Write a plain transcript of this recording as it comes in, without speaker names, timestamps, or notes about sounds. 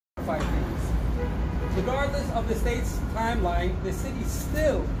clarify things. Regardless of the state's timeline, the city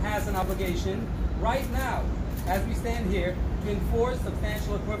still has an obligation right now, as we stand here, to enforce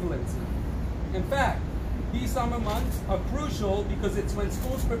substantial equivalency. In fact, these summer months are crucial because it's when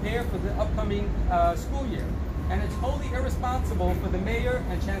schools prepare for the upcoming school year. And it's wholly irresponsible for the mayor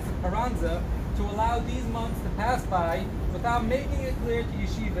and Chancellor Carranza to allow these months to pass by without making it clear to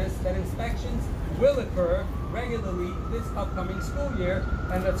Yeshivas that inspections will occur regularly this upcoming school year,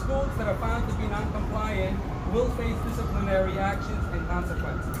 and that schools that are found to be non-compliant will face disciplinary actions and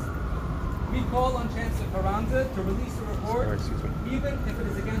consequences. We call on Chancellor Carranza to release a report, even if it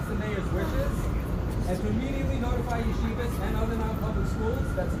is against the mayor's wishes, and to immediately notify Yeshivas and other non-public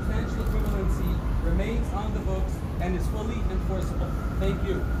schools that substantial equivalency remains on the books and is fully enforceable. Thank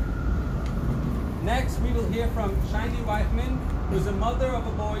you. Next, we will hear from Shiny Weifman, who is a mother of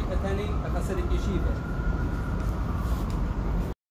a boy attending a Hasidic yeshiva.